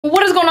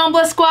on,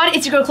 Blood Squad?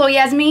 It's your girl Chloe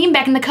Yasmin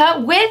back in the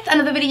cut with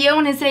another video,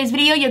 and in today's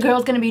video your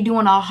girl's gonna be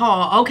doing a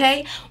haul.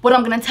 Okay, what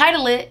I'm gonna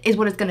title it is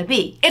what it's gonna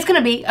be. It's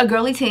gonna be a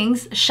Girly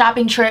Tingz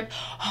shopping trip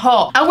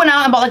haul. I went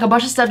out and bought like a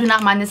bunch of stuff. Do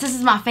not mind this. This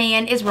is my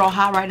fan. It's real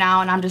hot right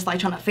now and I'm just like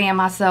trying to fan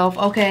myself.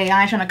 Okay,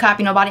 I ain't trying to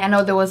copy nobody. I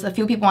know there was a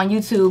few people on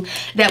YouTube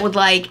that would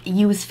like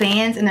use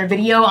fans in their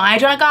video. I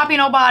ain't trying to copy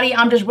nobody.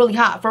 I'm just really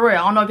hot, for real.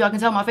 I don't know if y'all can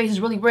tell my face is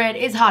really red.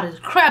 It's hot as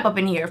crap up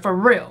in here, for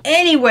real.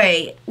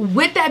 Anyway,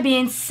 with that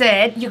being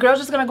said, your girl's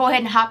just gonna go ahead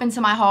and hop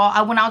into my haul.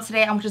 I went out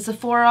today. I went to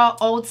Sephora,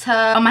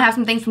 Ulta. I'm gonna have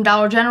some things from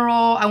Dollar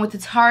General. I went to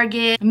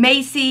Target,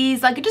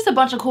 Macy's, like just a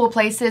bunch of cool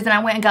places, and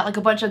I went and got like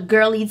a bunch of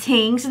Girly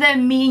Tingz so that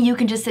me and you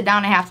can just sit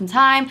down and have some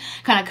time,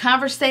 kind of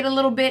conversate a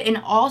little bit, and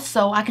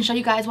also I can show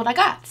you guys what I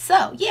got.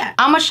 So yeah,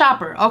 I'm a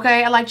shopper,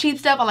 okay? I like cheap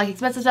stuff, I like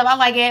expensive stuff, I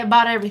like it,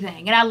 about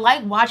everything, and I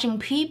like watching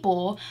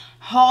people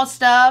haul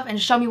stuff and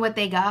show me what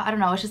they got. I don't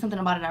know, it's just something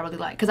about it I really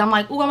like, because I'm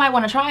like, ooh, I might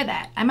want to try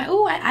that. I might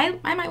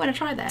want to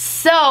try that.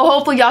 So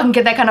hopefully y'all can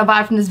get that kind of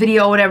vibe from this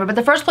video or whatever. But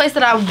the first place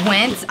that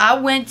I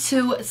went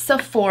to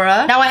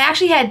Sephora. Now I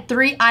actually had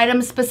 3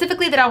 items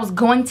specifically that I was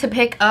going to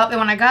pick up, and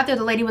when I got there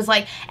the lady was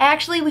like,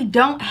 actually we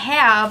don't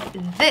have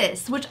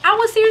this, which I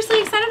was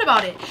seriously excited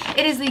about it.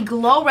 It is the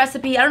Glow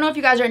Recipe. I don't know if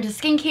you guys are into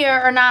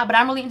skincare or not, but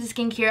I'm really into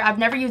skincare. I've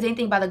never used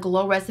anything by the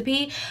Glow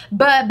Recipe,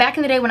 but back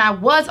in the day when I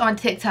was on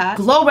TikTok,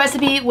 Glow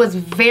Recipe was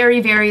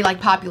very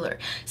like popular.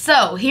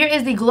 So here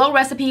is the Glow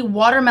Recipe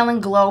Watermelon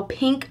Glow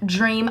Pink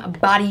Dream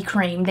Body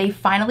Cream. They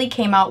finally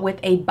came out with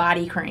a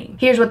body cream.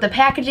 Here's what the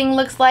packaging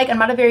looks like. I'm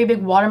not a very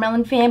big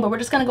watermelon fan, but we're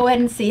just gonna go ahead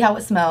and see how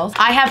it smells.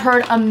 I have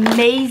heard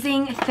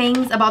amazing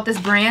things about this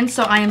brand,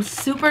 so I am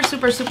super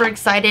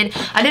excited.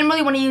 I didn't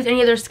really want to use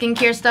any of their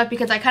skincare stuff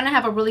because I kind of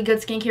have a really good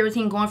skincare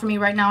routine going for me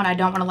right now, and I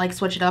don't want to like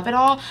switch it up at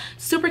all.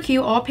 Super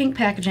cute, all pink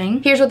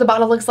packaging. Here's what the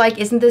bottle looks like.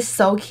 Isn't this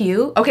so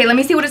cute? Okay, let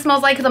me see what it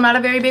smells like because I'm not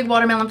a very big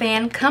watermelon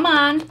fan. Come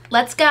on,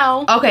 let's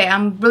go. Okay,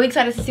 I'm really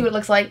excited to see what it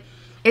looks like.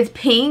 It's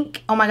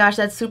pink. Oh my gosh,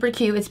 that's super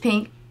cute. It's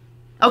pink.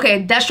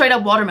 Okay, that's straight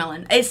up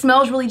watermelon. It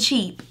smells really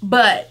cheap,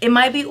 but it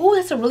might be, ooh,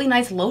 that's a really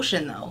nice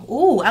lotion though.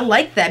 Ooh, I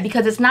like that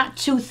because it's not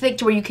too thick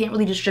to where you can't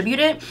really distribute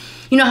it.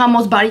 You know how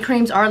most body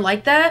creams are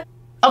like that?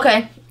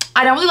 Okay,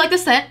 I don't really like the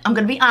scent, I'm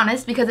gonna be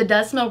honest, because it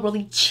does smell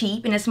really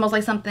cheap and it smells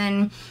like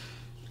something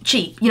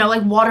cheap, you know,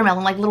 like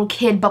watermelon, like little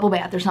kid bubble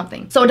bath or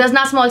something. So it does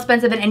not smell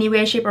expensive in any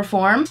way, shape, or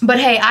form. But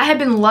hey, I have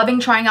been loving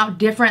trying out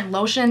different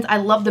lotions. I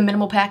love the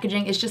minimal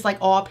packaging. It's just like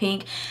all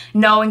pink,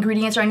 no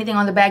ingredients or anything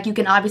on the back. You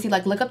can obviously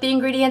like look up the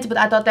ingredients, but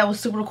I thought that was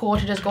super cool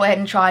to just go ahead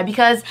and try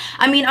because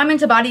I mean, I'm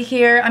into body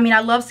care. I mean, I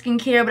love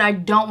skincare, but I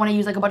don't want to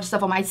use like a bunch of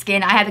stuff on my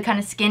skin. I have the kind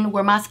of skin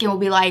where my skin will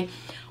be like,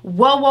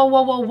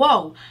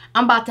 whoa,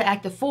 I'm about to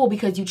act a fool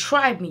because you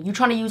tried me. You're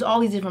trying to use all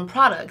these different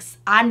products.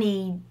 I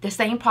need the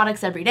same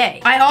products every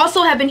day. I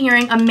also have been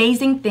hearing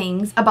amazing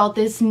things about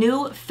this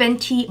new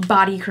Fenty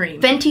body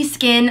cream. Fenty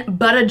Skin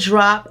Butter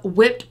Drop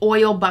Whipped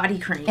Oil Body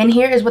Cream. And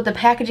here is what the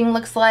packaging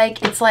looks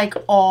like. It's like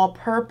all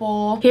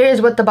purple. Here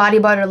is what the body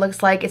butter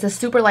looks like. It's a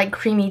super like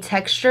creamy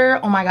texture.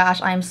 Oh my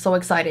gosh, I am so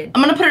excited.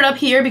 I'm gonna put it up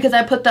here because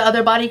I put the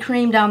other body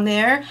cream down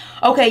there.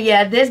 Okay,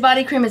 yeah, this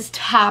body cream is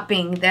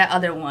topping that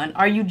other one.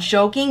 Are you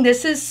joking?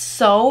 This is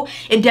so,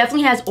 it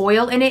definitely has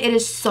oil in it. It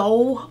is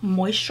so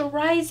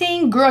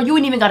moisturizing. Girl, you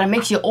ain't even gotta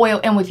mix your oil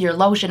in with your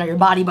lotion or your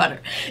body butter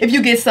if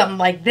you get something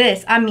like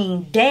this. I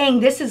mean,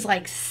 dang, this is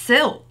like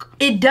silk.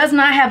 It does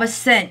not have a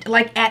scent,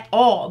 like at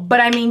all. But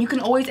I mean, you can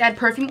always add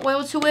perfume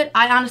oil to it.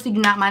 I honestly do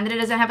not mind that it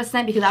doesn't have a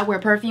scent because I wear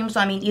perfume. So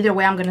I mean, either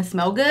way, I'm gonna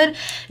smell good.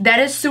 That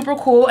is super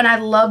cool. And I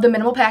love the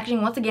minimal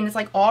packaging. Once again, it's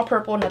like all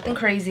purple, nothing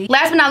crazy.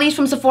 Last but not least,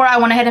 from Sephora, I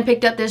went ahead and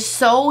picked up this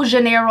Sol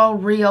Janeiro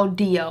Rio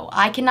Dio.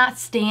 I cannot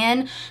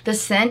stand the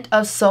scent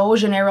of Sol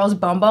Janeiro's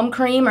Bum Bum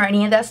Cream or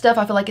any of that stuff.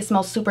 I feel like it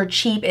smells super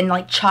cheap and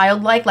like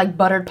childlike, like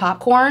buttered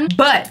popcorn.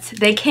 But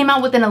they came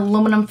out with an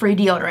aluminum-free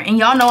deodorant. And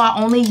y'all know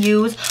I only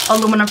use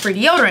aluminum-free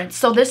deodorant.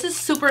 So this is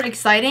super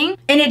exciting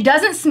and it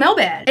doesn't smell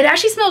bad. It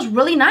actually smells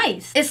really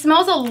nice. It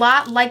smells a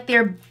lot like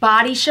their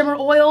body shimmer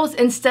oils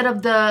instead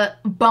of the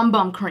Bum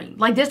Bum Cream.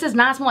 Like this does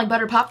not smell like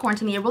buttered popcorn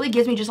to me. It really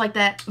gives me just like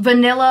that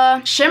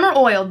vanilla shimmer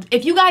oil.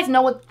 If you guys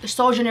know what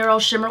Sol Janeiro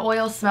shimmer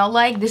oils smell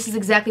like, this is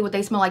exactly what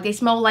they smell like. They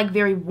smell like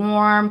very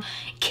warm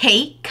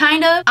cake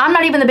kind of. I'm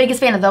not even the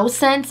biggest fan of those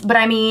scents, but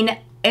I mean,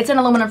 it's an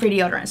aluminum-free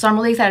deodorant, so I'm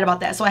really excited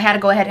about that. So I had to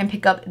go ahead and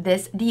pick up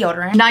this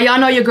deodorant. Now, y'all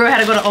know your girl had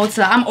to go to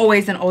Ulta. I'm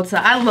always in Ulta.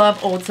 I love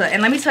Ulta.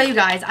 And let me tell you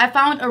guys, I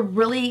found a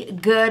really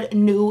good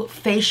new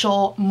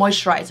facial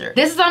moisturizer.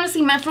 This is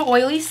honestly meant for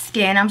oily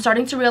skin. I'm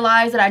starting to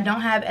realize that I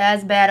don't have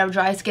as bad of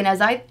dry skin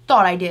as I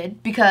thought I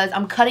did because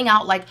I'm cutting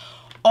out like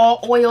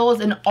all oils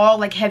and all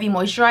like heavy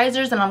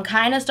moisturizers, and I'm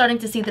kind of starting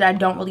to see that I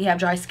don't really have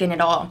dry skin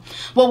at all.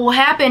 What will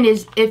happen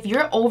is if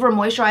you're over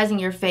moisturizing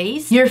your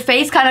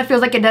face kind of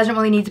feels like it doesn't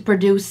really need to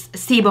produce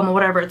sebum or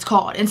whatever it's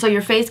called, and so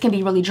your face can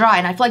be really dry,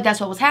 and I feel like that's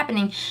what was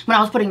happening when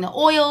I was putting the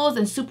oils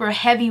and super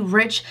heavy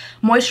rich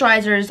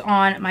moisturizers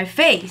on my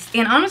face.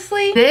 And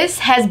honestly, this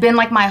has been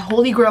like my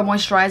holy grail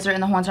moisturizer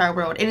in the whole entire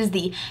world. It is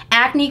the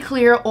Acne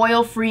Clear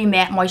Oil Free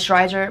Matte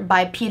Moisturizer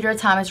by Peter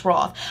Thomas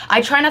Roth.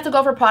 I try not to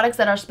go for products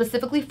that are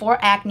specifically for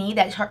acne acne,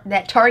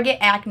 that Target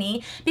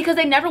acne, because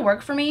they never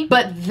work for me.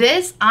 But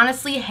this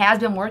honestly has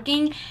been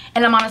working,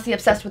 and I'm honestly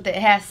obsessed with it.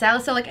 It has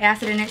salicylic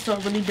acid in it, so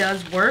it really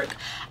does work.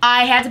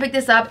 I had to pick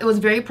this up. It was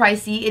very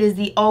pricey. It is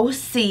the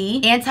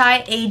OC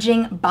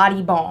Anti-Aging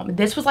Body Balm.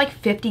 This was like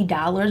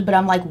 $50, but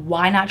I'm like,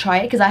 why not try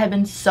it? Because I have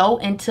been so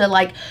into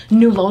like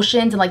new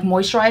lotions and like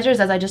moisturizers,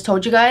 as I just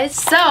told you guys.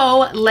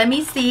 So let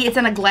me see. It's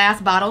in a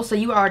glass bottle, so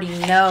you already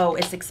know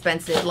it's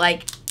expensive.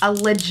 Like a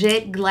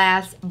legit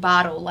glass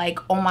bottle. Like,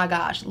 oh my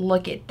gosh,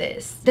 look at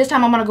this. This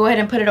time I'm gonna go ahead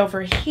and put it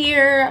over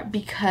here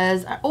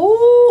because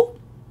oh,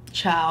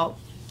 child.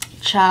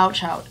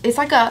 It's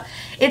like a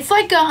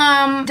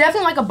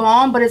definitely like a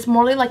balm, but it's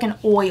more like an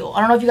oil. I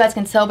don't know if you guys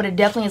can tell, but it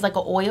definitely is like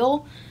an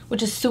oil,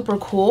 which is super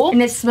cool.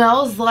 And it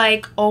smells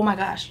like, oh my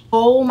gosh,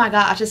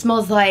 it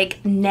smells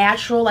like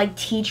natural, like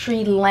tea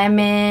tree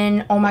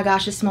lemon. Oh my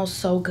gosh, it smells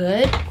so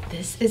good.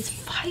 This is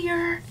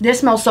fire. This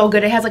smells so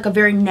good. It has like a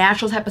very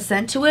natural type of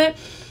scent to it.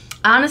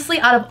 Honestly,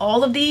 out of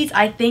all of these,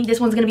 I think this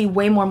one's gonna be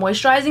way more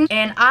moisturizing,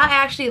 and I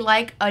actually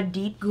like a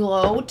deep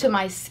glow to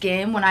my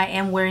skin when I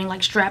am wearing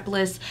like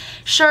strapless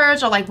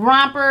shirts or like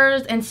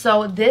rompers. And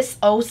so this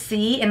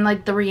OC and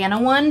like the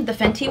Rihanna one, the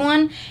Fenty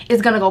one,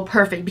 is gonna go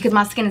perfect because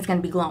my skin is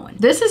gonna be glowing.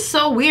 This is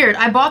so weird.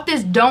 I bought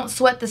this Don't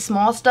Sweat the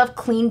Small Stuff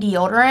clean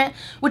deodorant,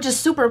 which is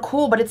super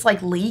cool, but it's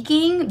like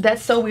leaking.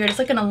 That's so weird. It's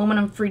like an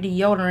aluminum free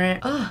deodorant.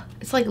 Ugh,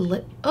 it's like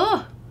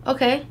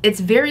okay. It's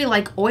very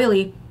like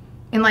oily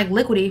and like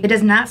liquidy. It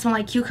does not smell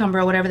like cucumber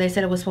or whatever they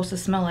said it was supposed to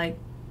smell like.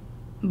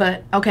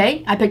 But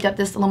okay, I picked up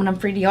this aluminum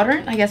free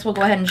deodorant. I guess we'll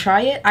go ahead and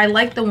try it. I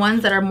like the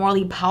ones that are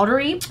morely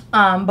powdery,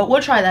 but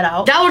we'll try that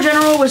out. Dollar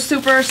General was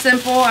super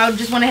simple. I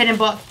just went ahead and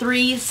bought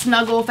 3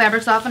 Snuggle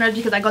fabric softeners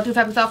because I go through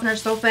fabric softeners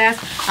so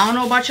fast. I don't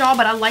know about y'all,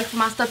 but I like for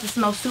my stuff to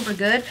smell super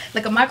good.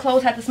 Like my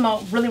clothes have to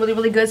smell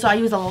really good, so I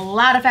use a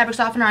lot of fabric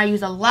softener. I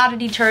use a lot of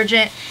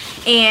detergent,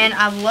 and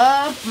I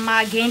love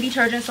my Gain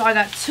detergent, so I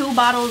got 2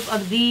 bottles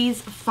of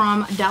these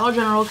from Dollar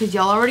General because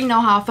y'all already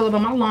know how I feel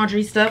about my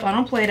laundry stuff. I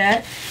don't play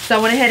that. So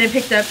I went ahead and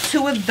picked up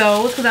 2 of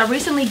those because I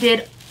recently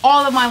did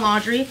all of my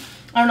laundry.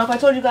 I don't know if I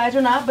told you guys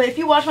or not, but if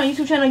you watch my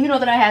YouTube channel, you know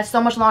that I had so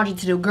much laundry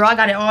to do. Girl, I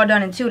got it all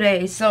done in 2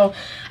 days. So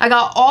I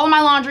got all of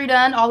my laundry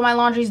done. All of my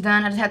laundry's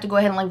done. I just had to go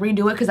ahead and like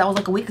redo it because that was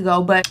like a week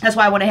ago. But that's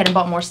why I went ahead and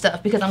bought more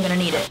stuff because I'm going to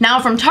need it.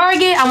 Now from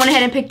Target, I went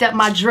ahead and picked up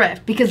my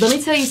Drift because let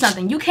me tell you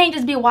something. You can't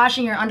just be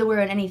washing your underwear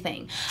in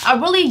anything. I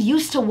really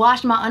used to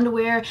wash my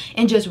underwear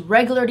in just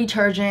regular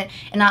detergent.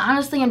 And I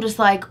honestly am just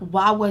like,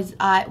 why was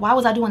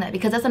I doing that?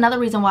 Because that's another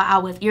reason why I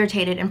was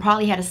irritated and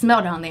probably had a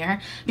smell down there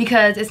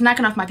because it's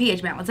knocking off my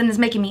pH balance and it's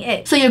making me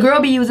itch. So your girl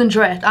be using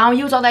Drift. I don't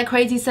use all that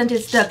crazy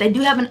scented stuff. They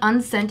do have an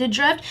unscented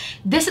Drift.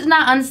 This is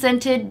not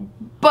unscented,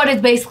 but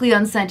it's basically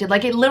unscented.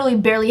 Like it literally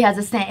barely has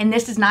a scent, and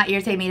this does not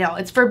irritate me at all.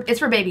 It's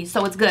for babies,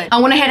 so it's good. I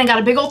went ahead and got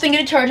a big old thing of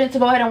detergent to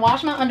go ahead and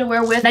wash my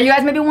underwear with. Now you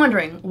guys may be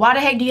wondering, why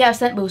the heck do you have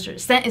scent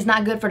boosters? Scent is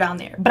not good for down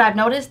there. But I've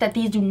noticed that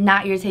these do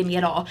not irritate me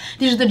at all.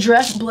 These are the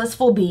Drift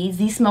Blissful Beads.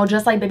 These smell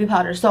just like baby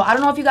powder. So I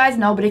don't know if you guys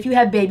know, but if you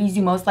have babies,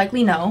 you most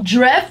likely know.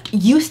 Drift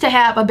used to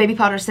have a baby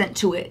powder scent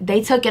to it.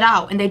 They took it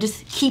out and they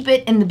just keep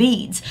it in the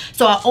beads.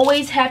 So I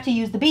always have to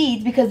use the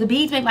beads because the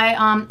beads make my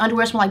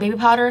underwear smell like baby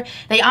powder.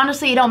 They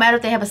honestly, it don't matter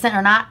if they have a scent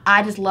or not.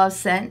 I just love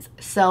scents.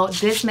 So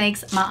this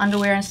makes my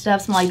underwear and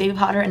stuff smell like baby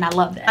powder, and I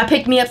love that. I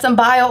picked me up some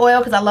bio oil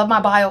because I love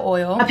my bio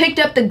oil. I picked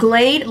up the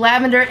Glade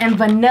Lavender and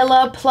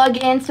Vanilla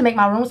plug-ins to make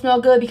my room smell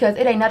good because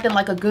it ain't nothing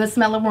like a good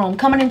smelling room.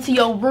 Coming into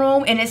your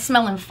room and it's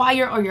smelling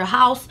fire, or your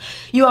house,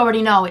 you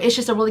already know. It's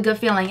just a really good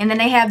feeling. And then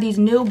they have these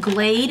new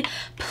Glade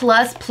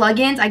Plus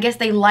plug-ins. I guess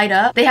they light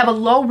up. They have a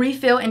low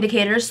refill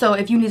indicator, so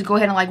if you need to go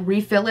ahead and like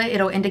refill it,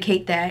 it'll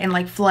indicate that and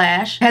like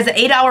flash. It has an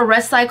 8-hour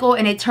rest cycle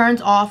and it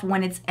turns off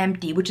when it's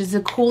empty, which is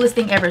the coolest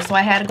thing ever. So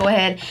I had to go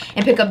ahead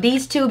and pick up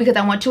these 2 because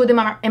I want 2 of them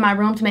in my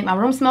room to make my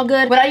room smell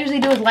good. What I usually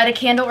do is light a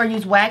candle or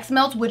use wax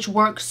melts, which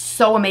works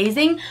so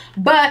amazing.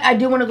 But I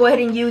do want to go ahead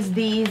and use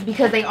these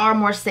because they are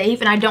more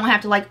safe and I don't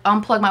have to like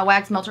unplug my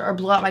wax melter or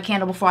blow out my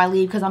candle before I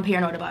leave because I'm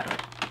paranoid about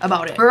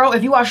it. Girl,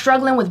 if you are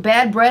struggling with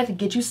bad breath,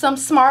 get you some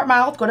Smart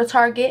Mouth. Go to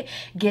Target,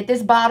 get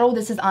this bottle.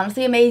 This is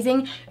honestly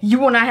amazing. You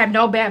will not have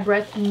no bad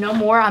breath no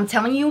more, I'm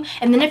telling you.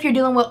 And then if you're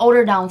dealing with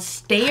odor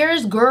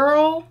downstairs,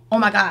 girl, oh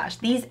my gosh,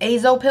 these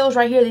azo pills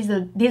right here,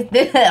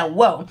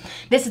 whoa,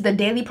 this is the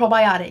daily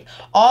probiotic.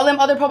 All them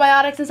other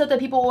probiotics and stuff that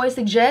people always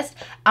suggest,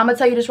 I'm gonna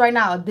tell you this right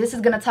now, this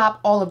is gonna top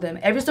all of them.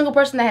 Every single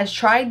person that has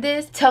tried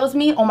this tells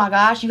me, oh my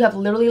gosh, you have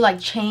literally like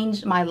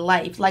changed my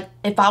life. Like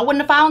if I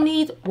wouldn't have found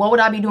these, what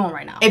would I be doing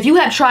right now? If you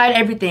have tried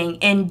everything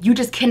and you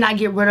just cannot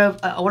get rid of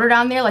odor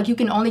down there, like you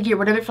can only get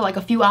rid of it for like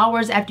a few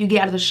hours after you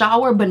get out of the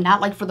shower, but not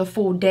like for the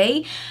full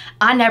day,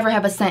 I never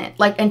have a scent.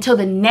 Like until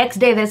the next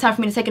day that it's time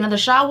for me to take another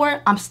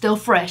shower, I'm still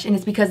fresh. And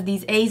it's because of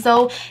these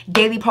Azo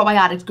daily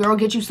probiotics. Girl,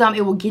 get you some.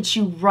 It will get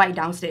you right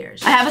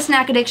downstairs. I have a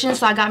snack addiction,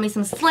 so I got me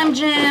some Slim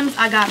Jims.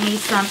 I got me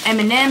some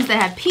M&Ms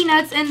that have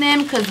peanuts in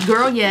them because,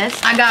 girl, yes.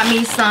 I got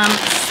me some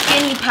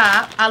Skinny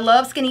Pop. I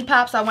love Skinny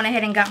Pop, so I went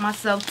ahead and got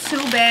myself 2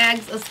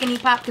 bags of Skinny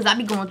Pop because I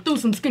be going through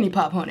some Skinny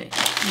Pop, honey.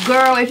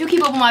 Girl, if you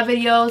keep up with my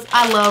videos,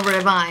 I love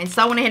red vines.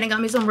 So I went ahead and got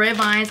me some red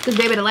vines because,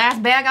 baby, the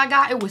last bag I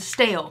got, it was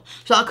stale.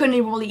 So I couldn't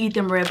even really eat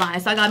them red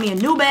vines. So I got me a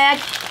new bag.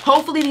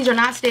 Hopefully these are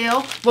not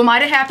stale. What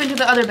might have happened to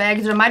the other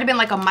bags, there might have been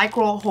like a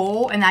micro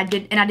hole and I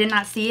did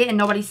not see it and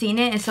nobody's seen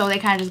it. And so they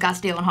kind of just got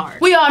stale and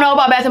hard. We all know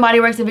about Bath & Body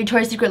Works and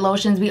Victoria's Secret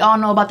lotions. We all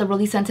know about the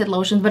really scented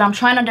lotions. But I'm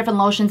trying on different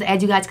lotions,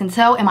 as you guys can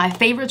tell. And my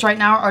favorites right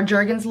now are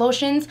Jergens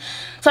lotions.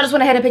 So I just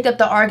went ahead and picked up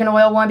the argan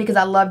oil one because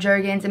I love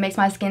Jergens. It makes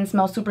my skin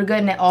smell super good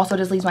and it also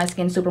just leaves my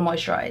skin super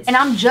moisturized. And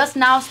I'm just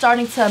now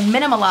starting to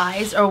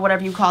minimalize, or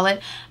whatever you call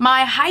it,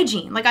 my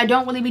hygiene. Like, I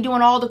don't really be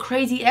doing all the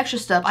crazy extra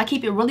stuff. I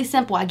keep it really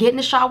simple. I get in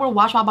the shower,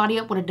 wash my body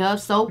up with a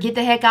Dove soap, get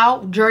the heck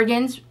out,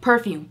 Jergens,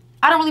 perfume.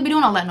 I don't really be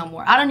doing all that no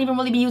more. I don't even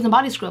really be using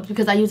body scrubs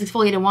because I use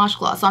exfoliated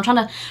washcloths. So I'm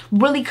trying to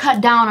really cut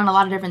down on a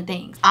lot of different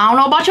things. I don't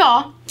know about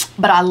y'all,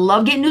 but I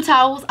love getting new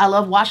towels. I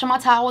love washing my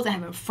towels and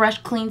having fresh,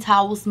 clean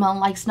towels smelling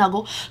like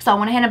Snuggle. So I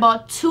went ahead and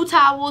bought 2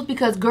 towels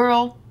because,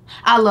 girl,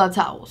 I love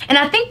towels. And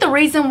I think the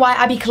reason why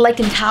I be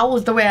collecting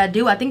towels the way I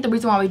do, I think the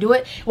reason why I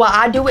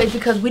do it is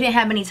because we didn't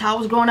have many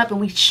towels growing up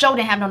and we sure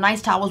didn't have no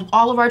nice towels.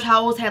 All of our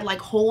towels had like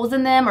holes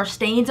in them or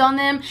stains on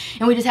them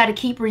and we just had to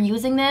keep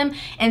reusing them.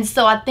 And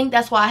so I think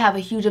that's why I have a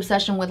huge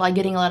obsession with like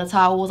getting a lot of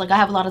towels. Like, I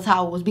have a lot of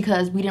towels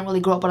because we didn't really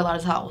grow up with a lot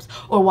of towels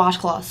or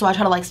washcloths. So I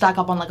try to like stock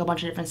up on like a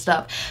bunch of different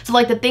stuff. So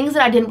like the things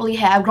that I didn't really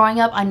have growing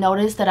up, I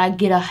noticed that I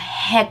get a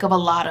heck of a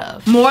lot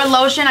of. More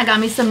lotion. I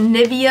got me some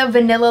Nivea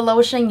vanilla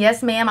lotion.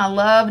 Yes, ma'am. I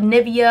love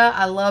Nivea.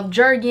 I love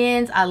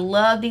Jergens. I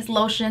love these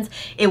lotions.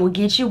 It will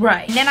get you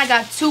right. And then I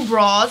got 2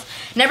 bras.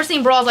 Never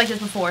seen bras like this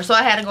before, so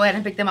I had to go ahead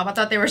and pick them up. I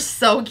thought they were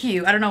so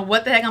cute. I don't know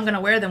what the heck I'm gonna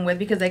wear them with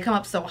because they come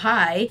up so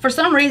high. For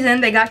some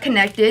reason, they got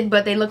connected,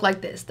 but they look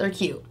like this. They're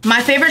cute.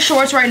 My favorite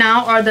shorts right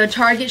now are the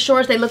Target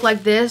shorts. They look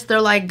like this. They're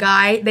like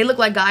they look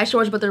like guy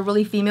shorts, but they're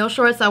really female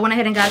shorts. So I went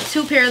ahead and got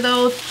 2 pair of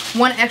those.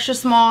 One extra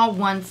small,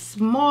 one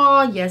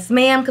small. Yes,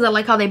 ma'am, because I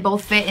like how they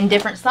both fit in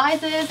different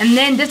sizes. And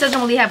then this doesn't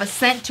really have a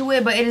scent to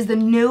it, but it is the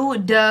new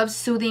Dove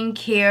Soothing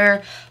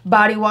Care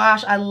body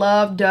wash. I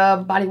love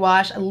Dove body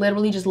wash. I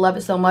literally just love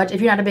it so much. If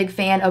you're not a big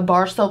fan of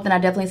bar soap, then I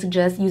definitely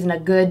suggest using a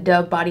good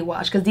Dove body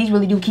wash because these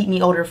really do keep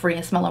me odor free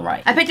and smelling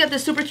right. I picked up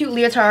this super cute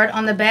leotard.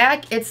 On the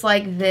back, it's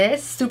like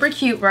this. Super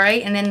cute,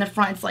 right? And then the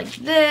front, it's like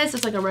this.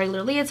 It's like a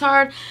regular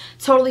leotard.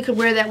 Totally could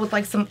wear that with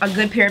like a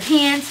good pair of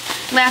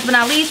pants. Last but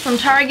not least, from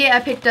Target,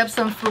 I picked up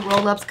some fruit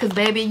roll-ups because,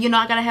 baby, you know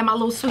I gotta have my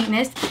little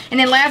sweetness. And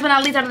then last but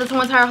not least, out of this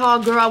whole entire haul,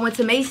 girl, I went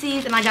to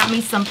Macy's and I got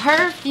me some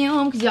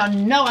perfume because y'all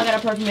know I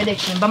got a perfume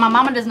addiction. But my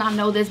mama does not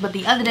know this, but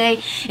the other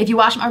day, if you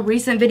watch my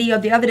recent video,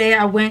 the other day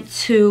I went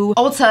to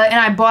Ulta and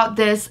I bought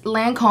this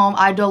Lancome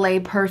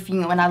Idole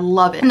perfume and I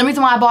love it. And the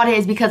reason why I bought it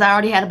is because I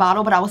already had a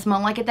bottle, but I was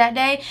smelling like it that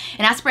day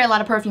and I spray a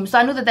lot of perfume. So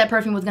I knew that that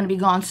perfume was gonna be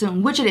gone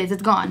soon, which it is.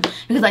 It's gone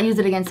because I used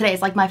it again today.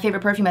 It's like my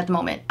favorite perfume at the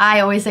moment. I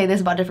always say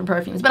this about different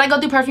perfumes, but I go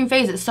through perfume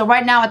phases. So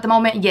right now at the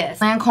moment, yes,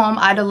 Lancome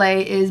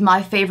Idole is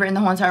my favorite in the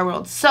whole entire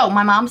world. So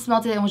my mom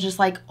smelled it and was just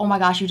like, oh my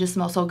gosh, you just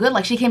smell so good.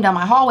 Like, she came down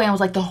my hallway and was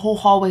like, the whole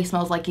hallway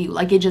smells like you.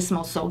 Like, it just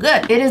smells so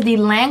good. It is the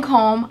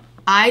Lancome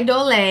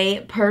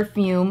Idole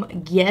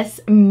perfume. Yes,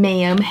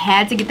 ma'am.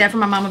 Had to get that from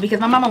my mama because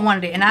my mama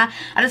wanted it. And I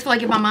just feel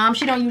like if my mom,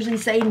 she don't usually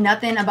say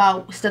nothing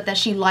about stuff that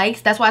she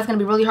likes. That's why it's going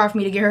to be really hard for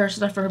me to get her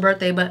stuff for her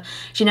birthday. But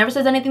she never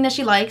says anything that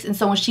she likes. And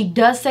so when she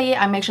does say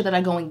it, I make sure that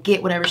I go and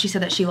get whatever she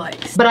said that she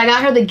likes. But I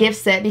got her the gift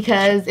set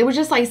because it was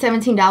just like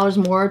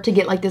 $17 more to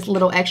get like this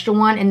little extra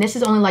one. And this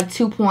is only like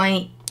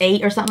 2.8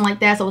 or something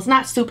like that, so it's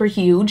not super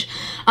huge.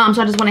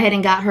 So I just went ahead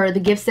and got her the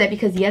gift set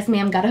because, yes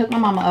ma'am, gotta hook my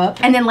mama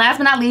up. And then last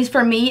but not least,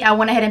 for me, I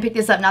went ahead and picked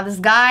this up. Now this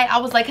guy, I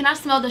was like, can I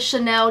smell the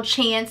Chanel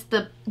Chance,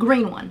 the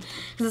green one,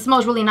 because it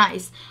smells really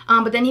nice.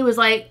 But then he was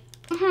like,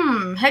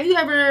 are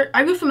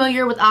you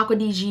familiar with Aqua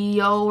di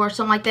Gio or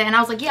something like that? And I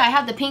was like, yeah, I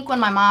have the pink one.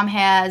 My mom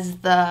has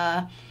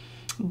the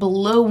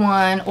blue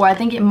one, or I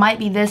think it might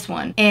be this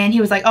one. And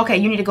he was like, okay,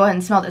 you need to go ahead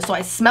and smell this. So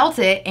I smelt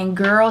it and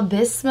girl,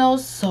 this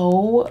smells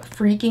so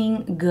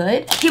freaking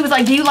good. He was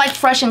like, do you like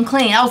fresh and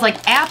clean? I was like,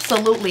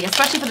 absolutely,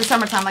 especially for the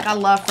summertime. Like, I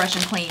love fresh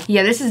and clean.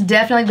 Yeah, this is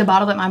definitely the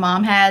bottle that my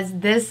mom has.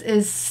 This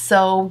is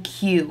so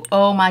cute.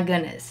 Oh my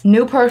goodness.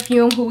 New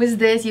perfume. Who is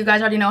this? You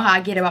guys already know how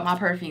I get about my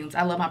perfumes.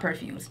 I love my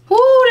perfumes. Woo,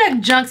 that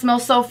junk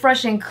smells so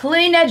fresh and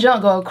clean. That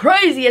junk go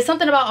crazy. It's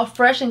something about a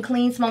fresh and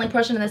clean smelling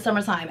perfume in the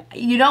summertime.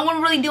 You don't want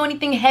to really do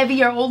anything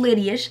heavy or old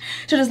lady-ish.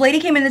 So this lady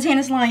came in the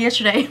tanning salon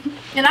yesterday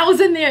and I was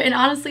in there, and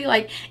honestly,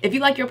 like, if you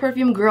like your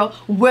perfume, girl,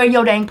 wear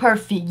your dang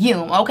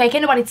perfume, okay?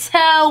 Can't nobody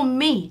tell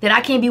me that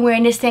I can't be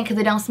wearing this scent because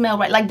it don't smell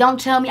right. Like, don't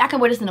tell me I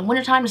can wear this in the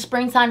wintertime, the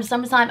springtime, the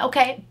summertime,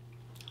 okay?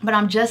 But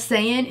I'm just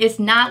saying, it's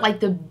not like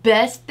the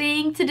best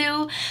thing to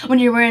do when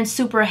you're wearing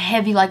super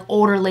heavy, like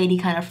older lady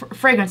kind of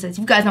fragrances.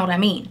 You guys know what I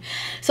mean.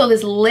 So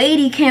this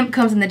lady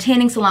comes in the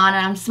tanning salon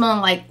and I'm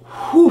smelling like,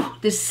 whew,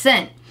 this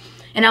scent.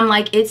 And I'm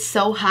like, it's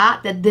so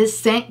hot that this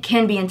scent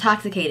can be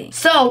intoxicating.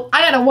 So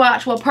I gotta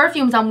watch what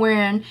perfumes I'm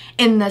wearing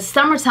in the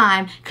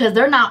summertime, because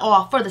they're not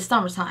all for the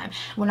summertime.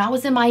 When I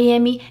was in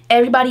Miami,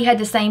 everybody had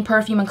the same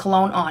perfume and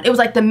cologne on. It was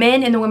like the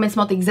men and the women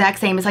smelled the exact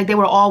same. It's like they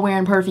were all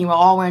wearing perfume or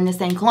all wearing the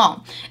same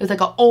cologne. It was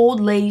like an old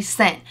lady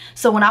scent.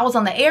 So when I was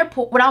on the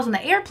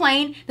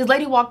airplane, this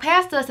lady walked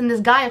past us and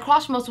this guy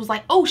across from us was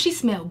like, oh, she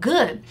smelled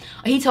good.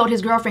 He told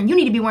his girlfriend, you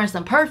need to be wearing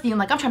some perfume.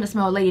 Like, I'm trying to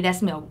smell a lady that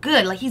smells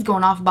good. Like, he's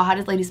going off about how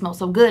this lady smells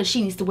so good.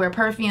 She needs to wear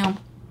perfume.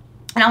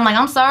 And I'm like,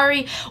 I'm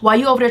sorry, while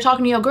you over there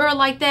talking to your girl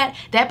like that,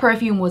 that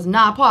perfume was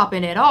not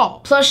popping at all.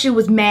 Plus, she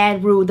was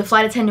mad rude. The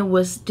flight attendant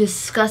was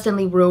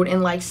disgustingly rude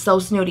and like so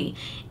snooty.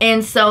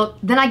 And so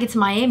then I get to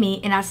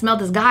Miami and I smell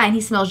this guy and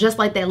he smells just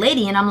like that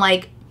lady. And I'm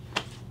like,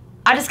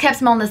 I just kept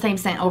smelling the same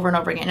scent over and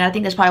over again. And I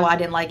think that's probably why I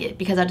didn't like it,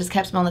 because I just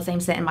kept smelling the same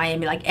scent in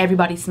Miami. Like,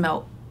 everybody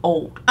smelled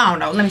old. I don't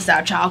know, let me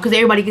stop, child, because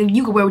everybody,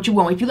 you can wear what you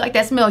want. If you like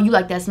that smell, you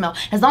like that smell.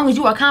 As long as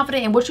you are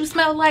confident in what you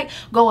smell like,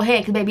 go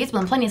ahead. Because baby, it's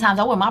been plenty of times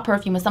I wear my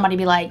perfume and somebody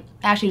be like,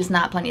 actually it's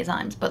not plenty of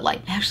times, but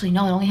like, actually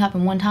no, it only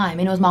happened one time,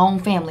 and it was my own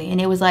family,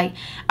 and it was like,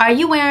 are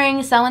you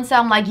wearing so and so?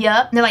 I'm like,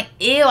 yep. And they're like,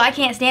 ew, I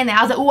can't stand that.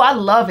 I was like, ooh, I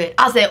love it.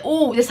 I said,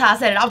 ooh, this is how I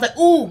said it. I was like,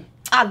 ooh,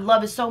 I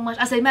love it so much.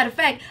 I said, matter of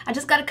fact, I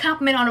just got a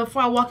compliment on it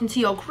before I walked into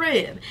your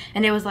crib.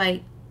 And it was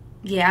like,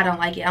 yeah, I don't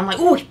like it. I'm like,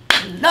 ooh,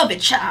 I love it,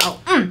 child.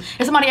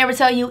 If somebody ever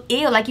tell you,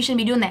 ew, like you shouldn't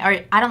be doing that,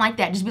 or I don't like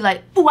that, just be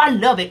like, ooh, I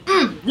love it.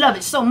 Love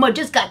it so much.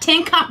 Just got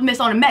 10 compliments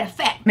on it. Matter of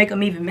fact, make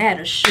them even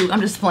madder. Shoot,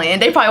 I'm just playing.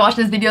 They probably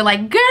watching this video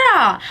like, girl,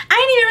 I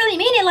didn't even really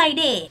mean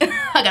it like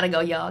that. I gotta go,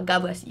 y'all. God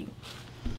bless you.